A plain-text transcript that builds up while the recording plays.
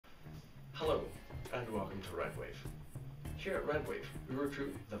Hello and welcome to Redwave. Here at Redwave, we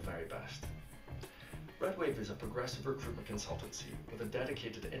recruit the very best. Redwave is a progressive recruitment consultancy with a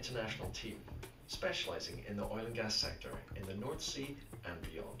dedicated international team specialising in the oil and gas sector in the North Sea and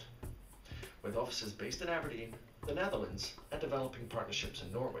beyond. With offices based in Aberdeen, the Netherlands and developing partnerships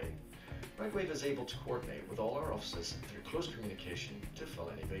in Norway, Redwave is able to coordinate with all our offices through close communication to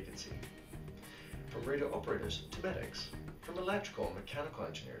fill any vacancy. From radio operators to medics, from electrical and mechanical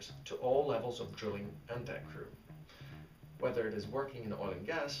engineers to all levels of drilling and deck crew. Whether it is working in oil and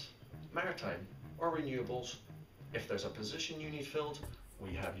gas, maritime or renewables, if there's a position you need filled,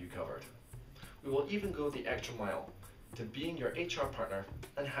 we have you covered. We will even go the extra mile to being your HR partner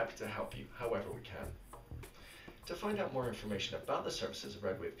and happy to help you however we can. To find out more information about the services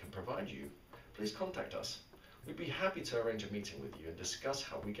Redwave can provide you, please contact us. We'd be happy to arrange a meeting with you and discuss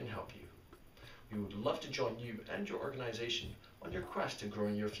how we can help you. We would love to join you and your organisation on your quest to grow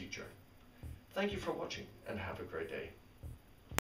in your future. Thank you for watching and have a great day.